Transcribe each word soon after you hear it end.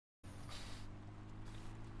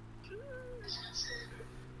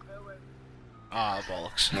Ah,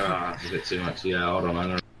 bollocks. Ah, a bit too much. Yeah, hold on. I'm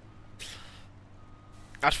gonna...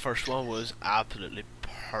 That first one was absolutely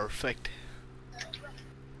perfect.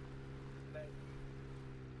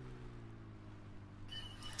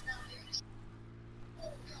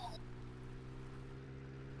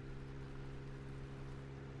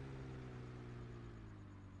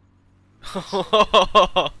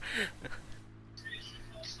 Oh,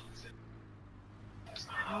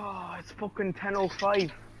 it's fucking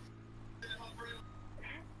 10:05.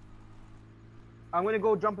 I'm gonna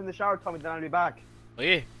go jump in the shower, Tommy, then I'll be back. Oh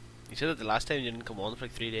yeah, you said that the last time you didn't come on for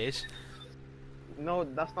like 3 days. No,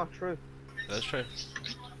 that's not true. That's true.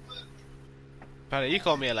 Paddy, you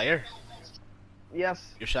call me a liar.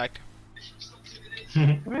 Yes. You're sacked.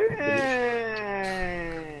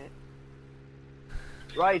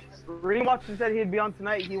 Right, Reem Watson said he'd be on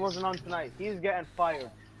tonight, he wasn't on tonight. He's getting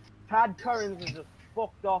fired. Tad Currens is just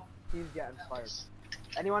fucked off, he's getting fired.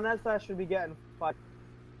 Anyone else that should be getting fired?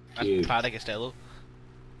 That's Paddy Costello.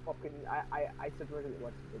 Fucking, I said really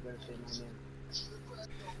what they're gonna say my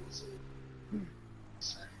name.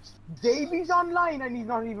 Davey's online and he's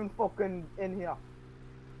not even fucking in here.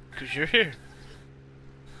 Cause you're here.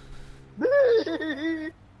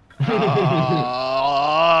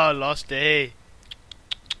 Oh, lost day.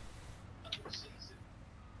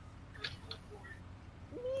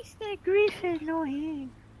 Mr. Griffin, no here.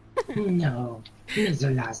 No,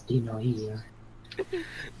 Mr. Lasty no here.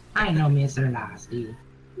 I know Mr. Lasty.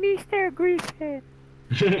 Mr. Griffin.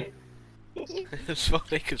 It's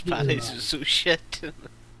funny cause Paddy's is so shit.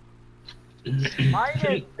 Mine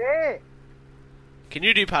is big. Can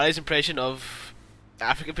you do Paddy's impression of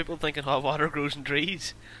African people thinking hot water grows in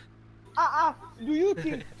trees? Do you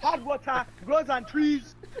think hot water grows on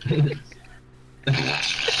trees? We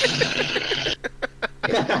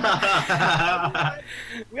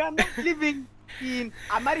are not living in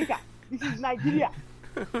America. This is Nigeria.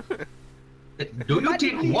 Do you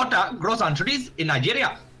think water grows on trees in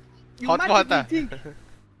Nigeria? You Hot water. think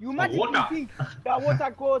that water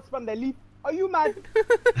grows from the leaf? Are you mad?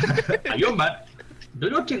 Are you mad? Do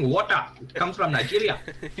you think water comes from Nigeria?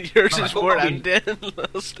 Yours No, is I more hope than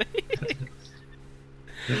last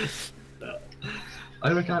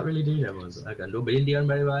I can't really do that ones. I can do Indian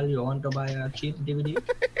very well. You want to buy a cheap DVD?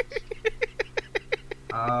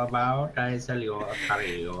 How about I sell you a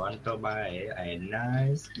curry? You want to buy a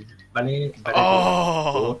nice Baile?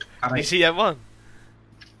 Oh, you see that one?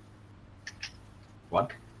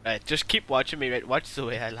 What? Right, just keep watching me, right? Watch the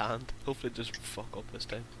way I land. Hopefully it doesn't fuck up this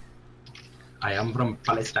time. I am from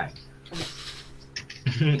Palestine.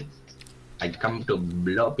 I come to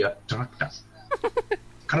blow up your tractor.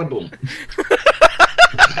 Kaboom.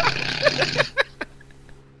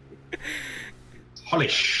 Holy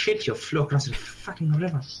shit, you flew across the fucking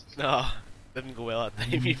river. No, didn't go well that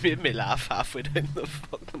time. You made me laugh halfway down the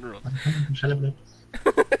fucking run. Celebrate.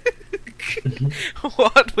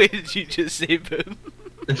 What way did you just say boom?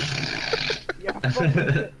 You're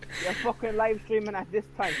fucking live streaming at this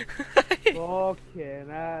time. Fucking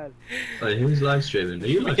hell. Hey, who's live streaming? Are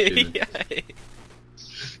you live streaming? Yeah.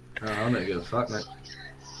 Oh, I don't give a fuck, mate.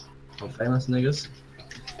 I'm famous, niggas.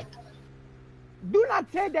 Do not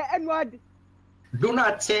say the N-word. Do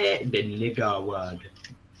not say the nigger word.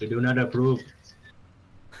 We do not approve.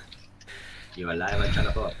 You are live on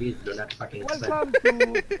Channel 4. Please do not fucking Welcome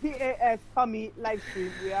to PAS Tommy live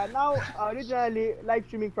stream. We are now originally live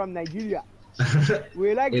streaming from Nigeria.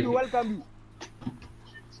 We like to welcome you.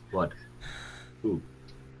 What? Who?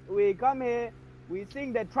 We come here, we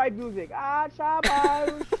sing the tribe music. Ah,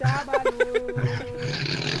 Shabaru, Shabaru.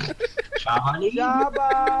 Shabali?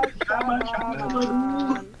 Shabba,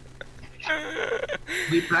 Shabba.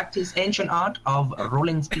 We practice ancient art of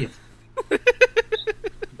rolling spliff.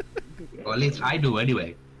 Or at least I do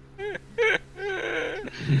anyway.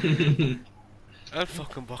 That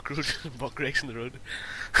fucking buck breaks in the road.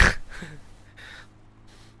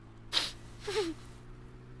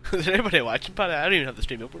 Is there anybody watching, Paddy? I don't even have the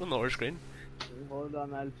stream open on the other screen. Hold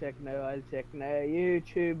on, I'll check now.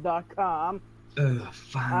 YouTube.com.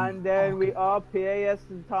 Fine. And then we are PAS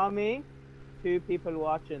and Tommy. 2 people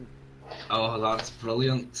watching. Oh, that's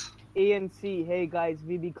brilliant. ENC, hey guys,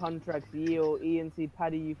 VB contracts, yo, ENC,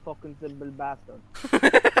 Paddy, you fucking simple bastard.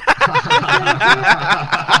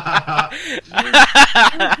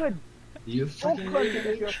 You fucking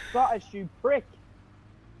because you're Scottish, you prick.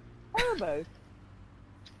 How about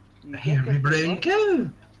you hairy brown cow?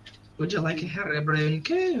 Would you like a hairy brown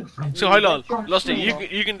cow? So hold on, Lusty,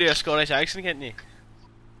 you can do a Scottish accent, can't you?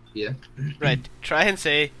 Yeah. Right, try and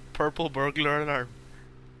say purple burglar alarm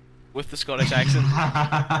with the Scottish accent.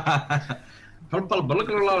 Purple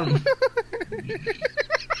burglar alarm.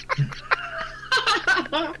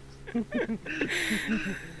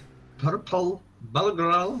 Purple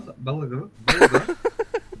Belgral.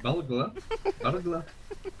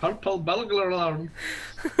 Purple Belgral alarm.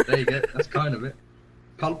 There you go, that's kind of it.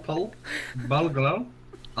 Purple Belgral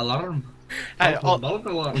alarm. Hey, Purple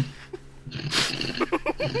Belgral alarm.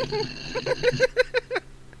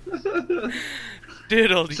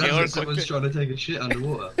 dude, all the Sounds yard like someone's trying to take a shit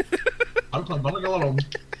underwater. Purple Belgral alarm.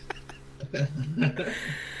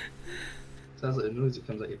 Sounds like a noise that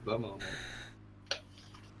comes out your bum all night.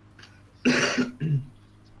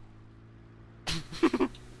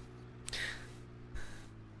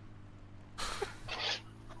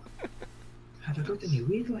 Have I got any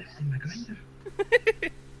weed left in my grinder?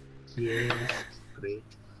 Yes, great.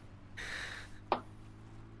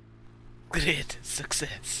 Great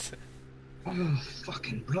success. Oh,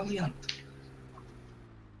 fucking brilliant.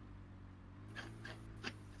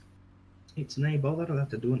 It's no bother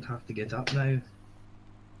that I don't have to get up now.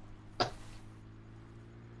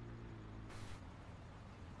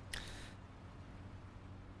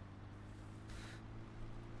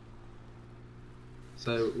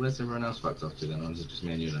 So, where's everyone else fucked off to then, or is it just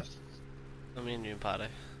me and you left? I mean, you and Paddy.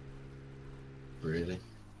 Really?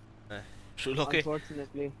 So lucky.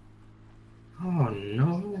 Unfortunately. Oh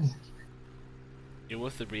no. You're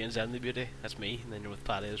with the brains and the beauty. That's me, and then you're with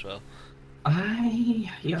Paddy as well. Aye,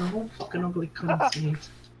 you're all fucking ugly cunts, mate.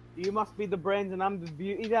 You must be the brains and I'm the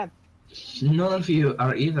beauty then. None of you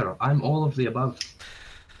are either. I'm all of the above.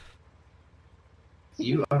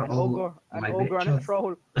 You are all An my ogre and a bitches.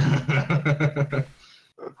 troll.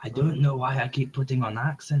 I don't know why I keep putting on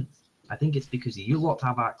accents. I think it's because you lot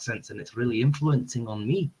have accents and it's really influencing on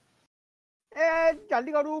me. Eh,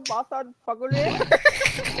 jaldi karo, bastard, fagole.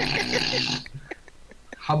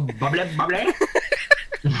 Bubble, bubble.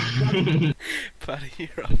 Paddy,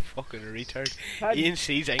 you're a fucking retard. Ian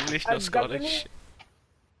sees English, not Scottish.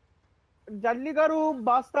 Jaldi karo,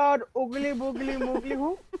 bastard, ugly boogly moogly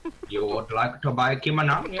who? You would like to buy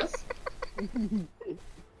kimono, yes?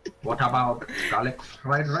 What about garlic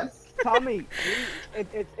fried rice? Tommy,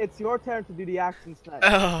 it's your turn to do the accents now.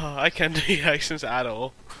 Oh, I can't do accents at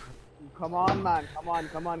all. Come on, man,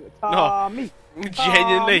 come on. Tommy!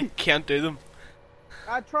 Genuinely can't do them.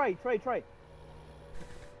 Try.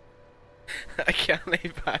 I can't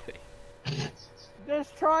leave Paddy.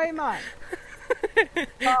 Just try, man.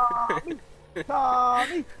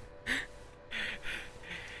 Tommy!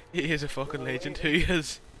 He is a fucking legend. Who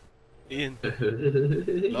is? Ian.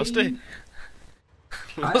 Lusty.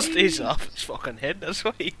 Lusty's off his fucking head, that's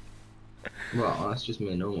why. Well, that's just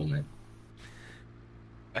me normal, mate.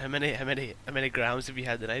 How many grams have you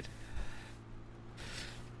had tonight?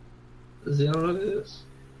 0.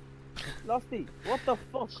 Lusty, what the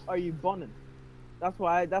fuck are you bunning? That's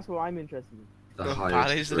what I'm interested in. The Oh, highest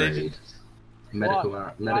Paddy's the grade. legend. Medical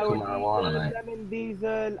marijuana, mate. Lemon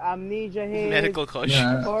diesel, amnesia haze, Medical kush.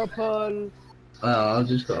 Yeah. purple. Well, I've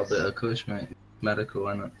just got a bit of kush, mate. Medical,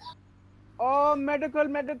 innit? Oh, medical.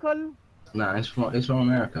 Nah, it's from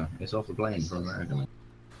America. It's off the plane from America, mate.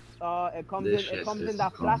 It comes This in shit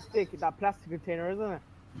that is plastic container, isn't it?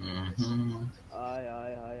 Mm-hmm.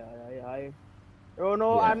 Aye. Oh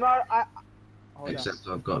no, Yeah. I'm not. Hold on. Except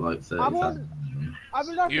I've got like I will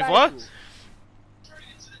 30,000. not. You've lie what? to you.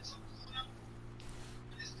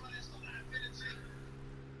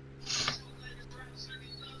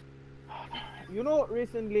 You know,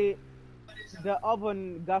 recently the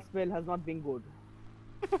oven gas bill has not been good.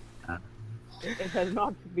 It has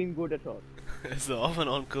not been good at all. Is the oven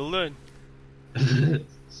on cooldown?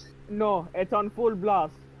 No, it's on full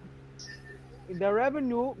blast. The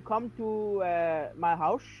revenue come to my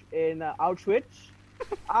house in Auschwitz,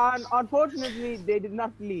 and unfortunately they did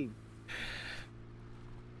not leave.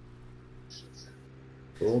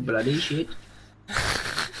 Oh, bloody shit.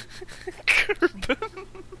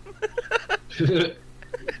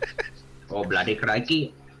 Oh, bloody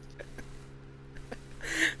crikey.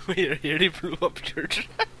 We nearly blew up your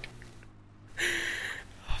track.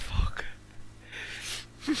 Oh fuck.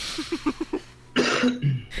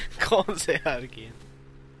 Can't say that again.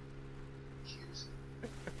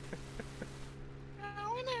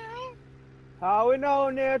 How we know,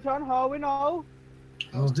 Nathan? How we know?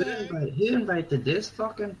 Oh, who invited this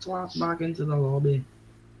fucking twat back into the lobby?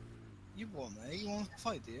 You want me? You want to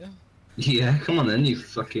fight, do you? Yeah, come on then, you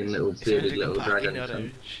fucking little He's bearded gonna little go back in dragon. your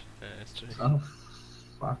cunt. ouch. That's true. Oh,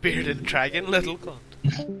 fuck. Bearded dragon, little cunt.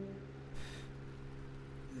 Yeah,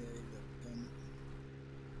 look,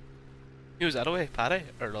 Who's that away? Paddy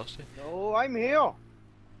or Lusty? No, I'm here.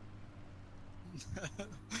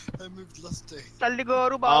 I moved Lusty. Jaldi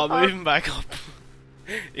karo, Oh, bastard. move him back up.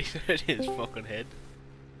 He's already in his fucking head.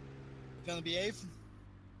 Gonna behave?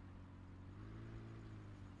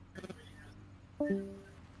 Are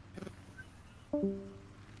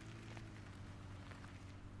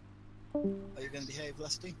you gonna behave,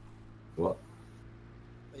 Lusty? What?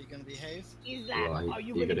 Are you gonna behave? Is Why? are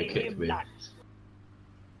you You're gonna gonna kick behave, me. lad?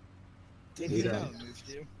 Did You you don't. know I moved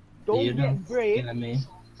you? Don't You get don't brave scare me.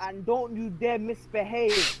 and don't you dare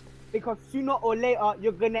misbehave. Because sooner or later,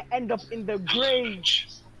 you're gonna end up in the grave.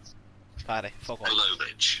 Paddy, fuck off. Hello,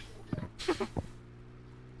 bitch.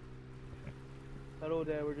 Hello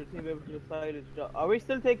there, we're just able to decide this job. Are we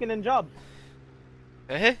still taking in jobs?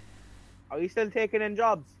 Eh? Are we still taking in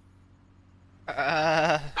jobs?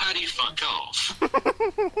 Paddy, fuck off.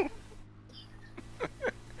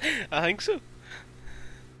 I think so.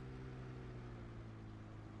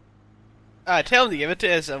 Tell him to give it to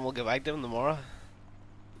us and we'll get back to him tomorrow.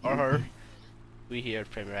 Or her. We here at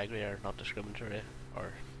Premier Agri are not discriminatory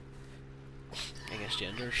or against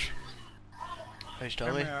genders. How's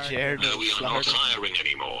Tommy? Premier Agri. Jared No, or we are not hiring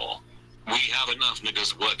anymore. We have enough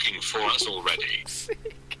niggas working for us already.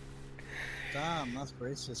 Damn, that's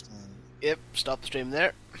racist, man. Yep, stop the stream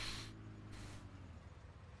there.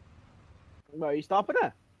 Well, are you stopping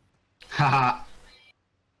it? Haha.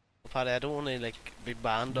 Paddy, I don't want to like be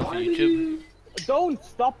banned off YouTube. Don't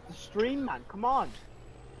stop the stream, man. Come on.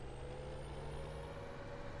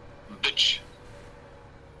 Bitch.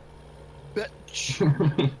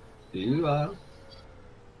 Bitch! You are.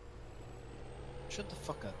 Shut the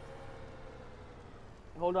fuck up.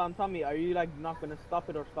 Hold on, Tommy. Are you like not gonna stop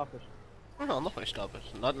it or stop it? No, I'm not going to stop it.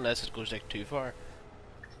 Not unless it goes like too far.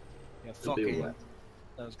 Yeah, It'll be fucking. wet.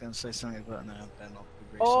 I was gonna say something about now, then I'll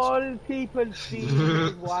be racist. All people see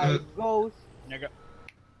is white ghosts. Nigga.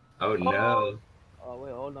 Oh no. Oh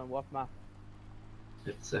wait, hold on. What map?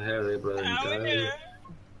 It's a hairy brown guy.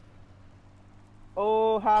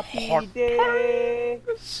 Oh, happy Hot day.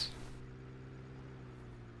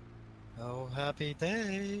 Oh, happy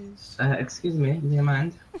days. Excuse me, do you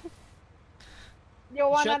mind? You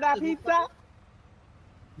want Shut another the- pizza?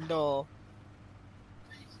 No.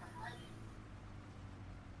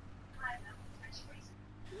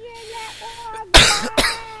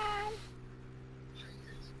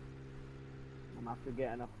 I'm after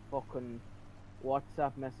getting a fucking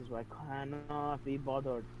WhatsApp message where I cannot be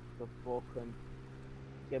bothered to fucking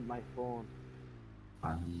get my phone.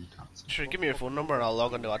 Fantastic. Sure, give me your phone number and I'll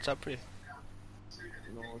log into WhatsApp for you.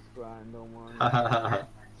 No, it's grand, don't worry.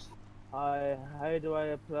 How do I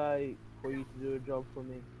apply for you to do a job for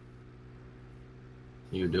me?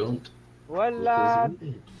 You don't. Well, lad.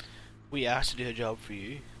 We asked to do a job for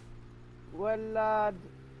you. Well, lad.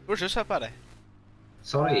 Where's this at, Paddy?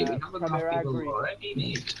 Sorry, we Uh, have enough Premier people Agri. already,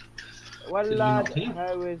 mate. Well, Did you lad, not hear?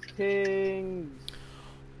 how is things?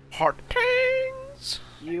 Heart pings!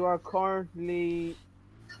 You are currently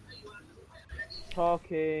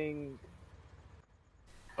talking.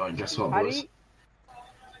 Oh, guess what, boys?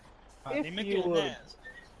 Paddy, If you would,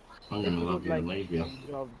 I'm if gonna you love would you and like leave you.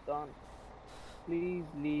 the job done, please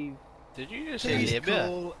leave Did you just say Please Libya?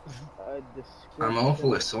 call. a description. I'm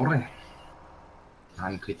awfully sorry.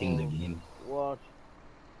 I'm quitting the Oh. game. What?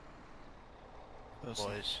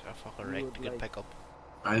 Boys, I fucking You wrecked would a good like- pickup.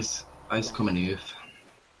 Ice coming youth.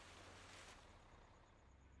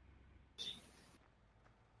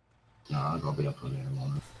 Nah, I gotta be up early in the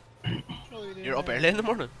morning. You're up early in the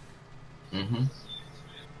morning? Mm-hmm.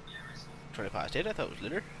 20 past 8, I thought it was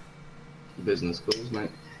later. Business schools,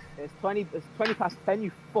 mate. It's 20 past 10,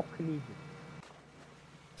 you fucking idiot.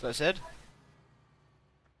 So I said,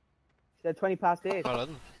 She said 20 past 8. I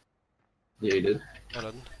didn't. Yeah, you did. I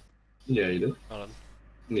didn't. Yeah, you did. I didn't.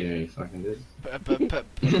 Yeah, you fucking did.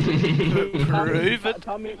 Prove it.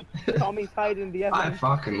 Tommy's hiding the I evidence.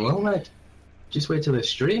 fucking will, mate. Just wait till the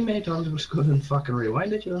stream, mate. I'll just go and fucking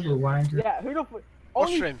rewind it, you little wanker. Yeah, who the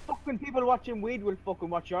only stream? fucking people watching weed will fucking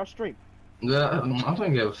watch your stream. Yeah, I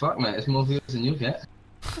don't give a fuck, mate. It's more views than you get.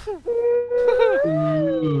 Savage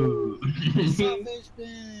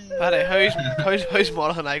man. Paddy, how's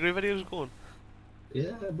Monaghan Agri videos going?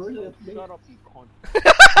 Yeah, brilliant. Shut up, you cunt.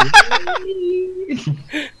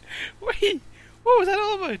 Wait, what was that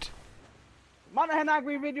all about? Monaghan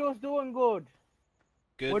Agri video's doing good.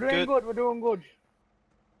 Good, We're doing good. We're doing good.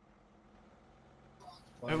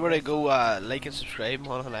 Remember to go like and subscribe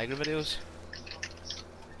Monaghan Agri videos?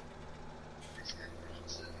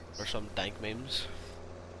 Or some dank memes.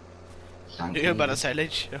 Thank Do you. a bit of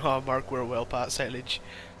silage. Oh, Mark, we're well past silage.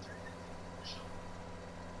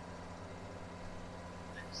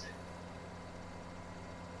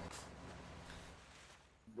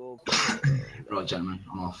 Go. Right, gentlemen,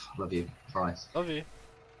 I'm off. Love you. Bye. Love you.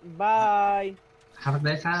 Bye. Have a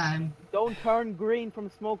great time. Don't turn green from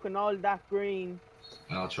smoking all that green.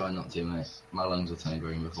 I'll try not to, mate. My lungs will turn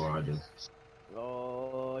green before I do.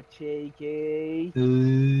 Oh, cheeky.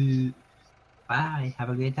 Bye. Have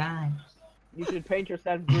a good time. You should paint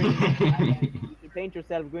yourself green. You should paint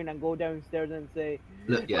yourself green and go downstairs and say,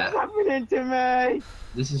 Look, yeah. "What's happening to me?"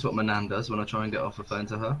 This is what my nan does when I try and get off the phone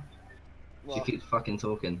to her. She What? keeps fucking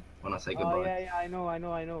talking when I say Oh goodbye. yeah, I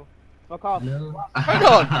know. Fuck off. No.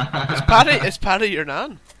 Hold on. Is Patty your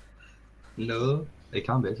nan? No. It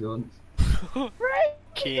can be if you want.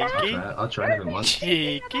 Cheeky. I'll try anything once. Cheeky.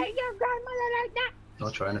 Your grandmother like that.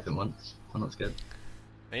 I'll try anything once. I'm not scared.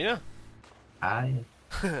 You know? Aye.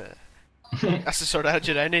 That's the sort of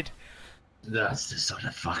attitude I need. That's the sort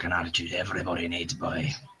of fucking attitude everybody needs, boy.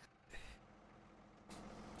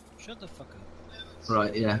 Shut the fuck up.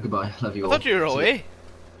 Right, yeah, goodbye. Love you I all. thought you were away.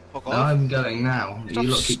 Fuck No, off. I'm going now. Stop you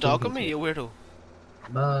lot keep stalking talking me, to you weirdo.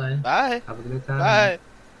 Bye. Bye. Have a good time. Bye.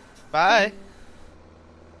 Bye.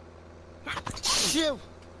 Shit!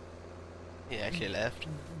 He actually left.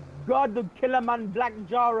 God, the killer man, Black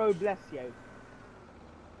Jaro, bless you.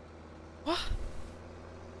 What?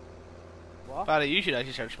 What? Patty, you should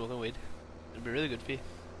actually start smoking weed. It'd be really good for you.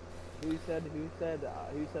 Who said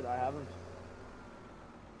I haven't?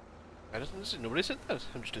 I don't know. Nobody said that.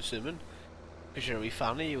 I'm just assuming. Because you're a wee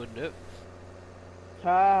family, you wouldn't do it.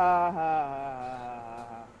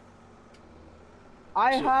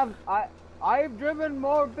 I've driven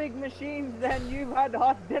more big machines than you've had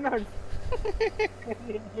hot dinners.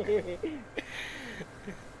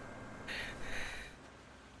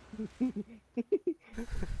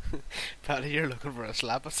 Patty, you're looking for a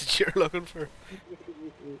slap. That's what you're looking for.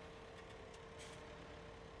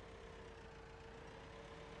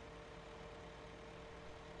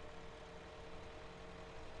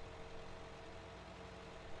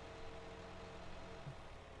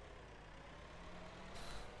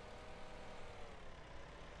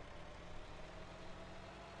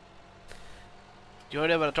 Do you want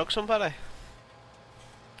to have a truck, somebody?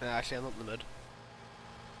 Actually, I'm not in the mood.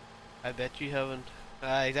 I bet you haven't.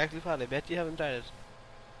 Exactly, Pat. I bet you haven't tried it.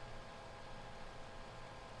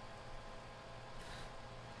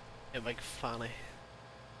 You're like funny.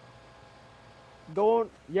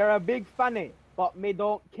 You're a big funny, but me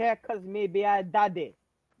don't care 'cause me be a daddy.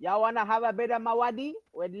 You wanna have a bit of my waddy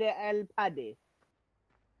with little Paddy?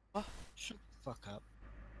 Shut the fuck up.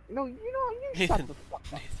 No, you shut Nathan. the fuck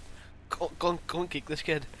up. Go and kick this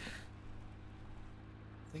kid.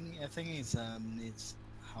 I think he needs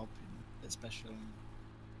help, especially.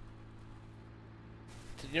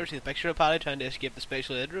 Did you ever see the picture of Paddy trying to escape the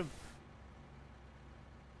special ed room?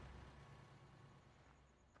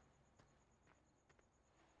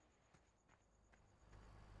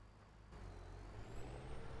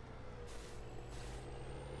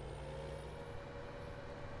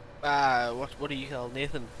 What do you call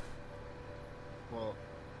Nathan? Well,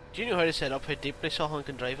 Do you know how to set up how deeply someone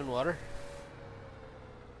can drive in water?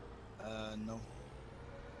 no.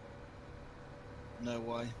 No,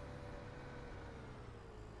 why?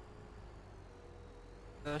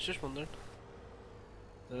 I was just wondering.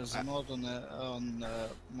 There's a mod on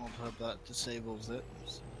ModHub that disables it.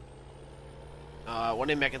 So. I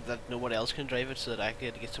want to make it that no one else can drive it so that I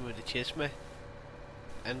could get somebody to chase me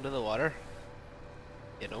into the water.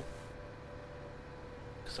 You know?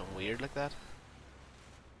 'Cause I'm weird like that.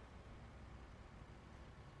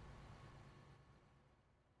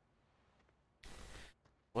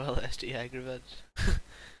 Well, SD aggravated.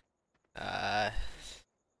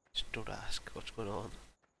 Just don't ask what's going on.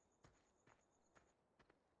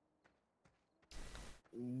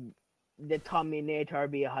 The Terminator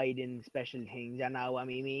be hiding special things, you know what I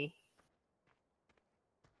mean?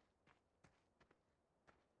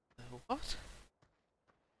 What?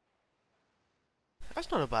 That's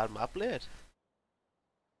not a bad map, lad.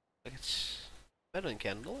 Like, it's better than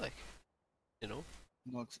Kendall, like, you know?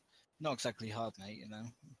 Not exactly hard, mate, you know.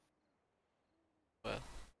 Well,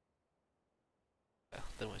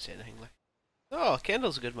 don't want to say anything, like. Oh,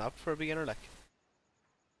 Kendall's a good map for a beginner, like.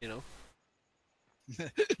 You know?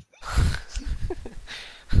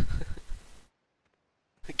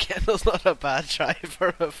 Kendall's not a bad try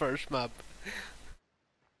for a first map.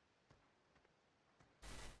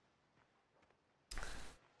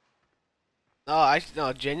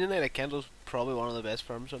 No, genuinely, like, Kendall's probably one of the best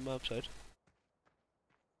farms on maps out.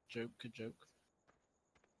 Good joke.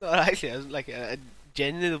 No, actually, I was like,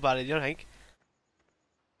 genuinely bad, you don't think?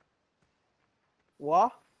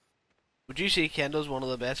 What? Would you say Kendall's one of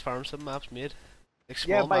the best farm sim maps made? Like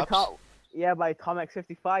small maps? By Tom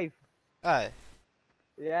X55. Aye.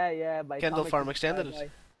 Yeah, by Kendall Tom Farm X55, Extended. aye.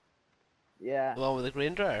 Yeah. The one with the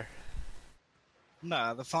grain dryer.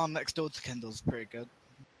 Nah, the farm next door to Kendall's pretty good.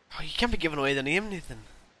 Oh, you can't be giving away the name, Nathan.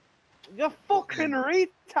 You fucking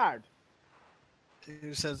retard!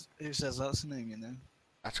 Who says that's the name? You know.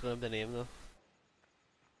 That's gonna be the name though.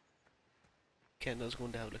 Kendall's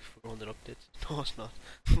going to have like 400 updates. No, it's not.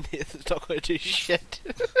 Nathan's not going to do shit.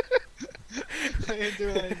 I ain't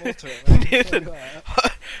doing any more to it. Man. Nathan, Fuck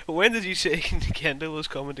that. when did you say Kendall was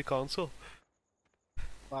coming to console?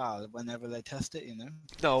 Wow, whenever they test it, you know.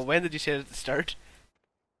 No, when did you say it at the start?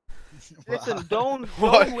 Listen, don't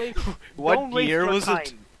What- waste. What don't waste year your was time.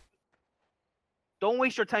 it? Don't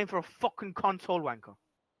waste your time for a fucking console wanker.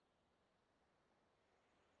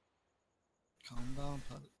 Calm down,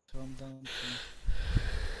 pal. Calm down.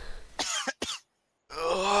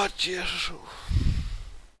 Oh, Jesus.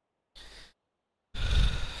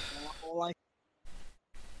 All I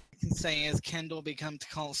can say is Kendall become to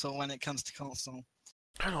console when it comes to console.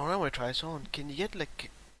 I don't know, I might try something. Can you get like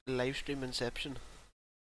live stream Inception?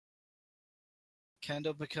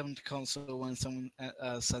 Kendall become to console when someone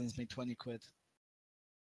sends me 20 quid.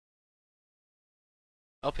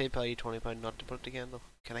 I'll PayPal you £20 not to put it again though.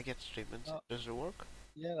 Can I get treatments? Oh. Does it work?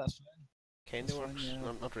 Yeah, that's fine. Kinda That's fine, works.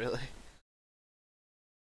 yeah. Not really.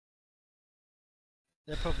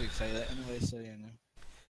 They'll probably fail it anyway, so you know.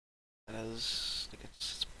 It is like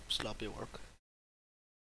it's sloppy work.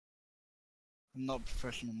 I'm not a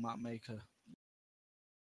professional map maker.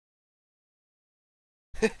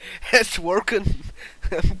 It's working.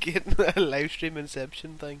 I'm getting a live stream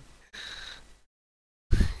Inception thing.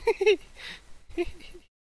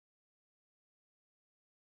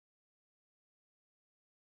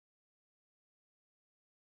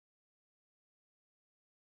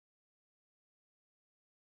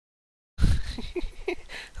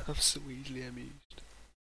 I'm so easily amused.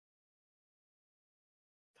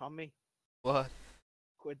 Tommy, What?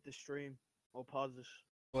 quit the stream or pause it,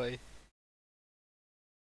 Why?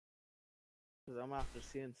 because I'm after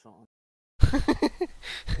seeing something.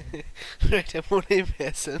 Right, I'm only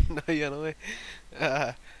messing now, you know.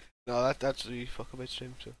 No, that's really fuck about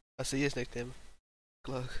stream, so I'll see you next time.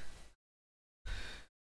 Good luck.